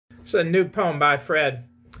It's a new poem by Fred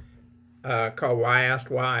called Why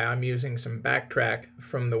Asked Why. I'm using some backtrack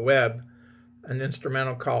from the web, an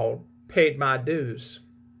instrumental called Paid My Dues.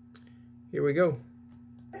 Here we go.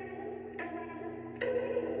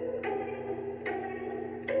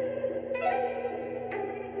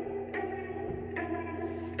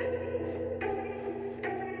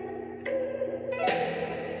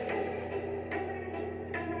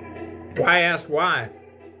 Why asked why?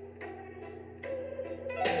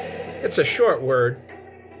 It's a short word,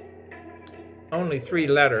 only 3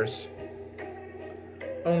 letters,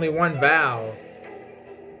 only 1 vowel.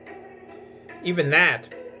 Even that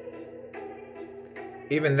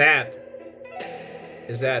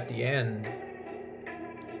is at the end.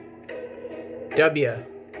 W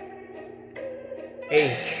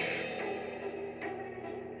H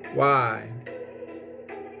Y.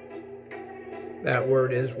 That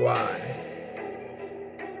word is why.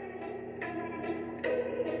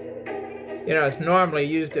 You know, it's normally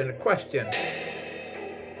used in a question.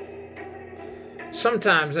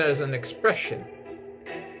 Sometimes as an expression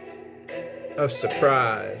of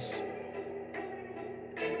surprise.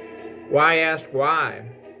 Why ask why?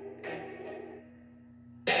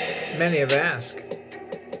 Many have asked.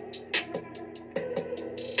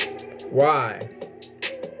 Why?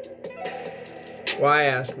 Why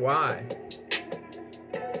ask why?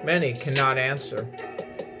 Many cannot answer.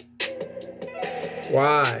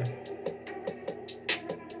 Why?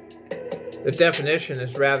 The definition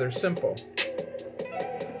is rather simple.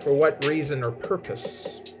 For what reason or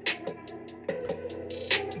purpose?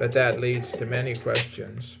 But that leads to many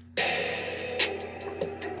questions.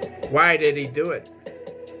 Why did he do it?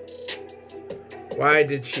 Why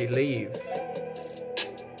did she leave?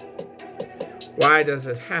 Why does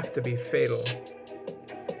it have to be fatal?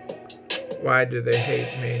 Why do they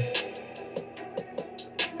hate me?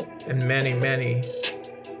 And many, many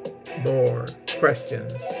more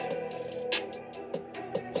questions.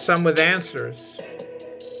 Some with answers,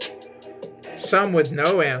 some with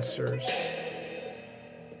no answers,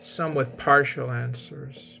 some with partial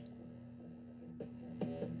answers.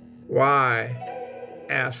 Why?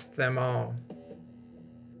 Ask them all.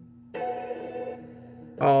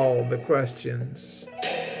 All the questions.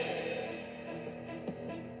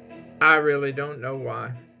 I really don't know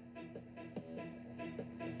why.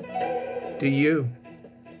 Do you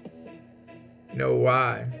know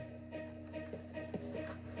why?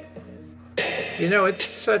 You know, it's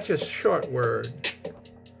such a short word.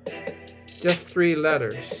 Just 3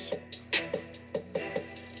 letters.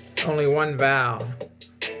 Only 1 vowel.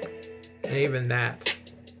 And even that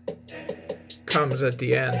comes at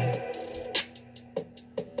the end.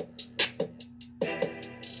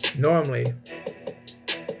 Normally,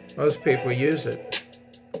 most people use it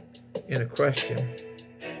in a question.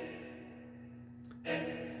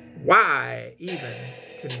 Why even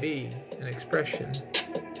can be an expression.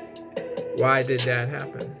 Why did that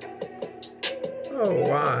happen? Oh,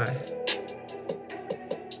 why?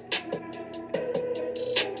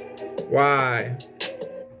 Why?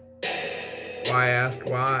 Why ask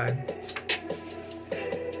why?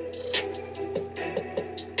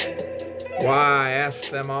 Why ask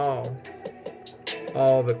them all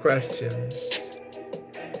the questions?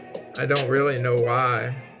 I don't really know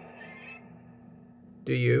why.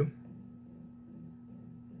 Do you?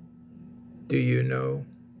 Do you know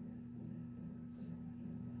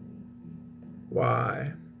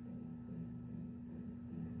why?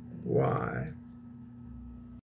 Why?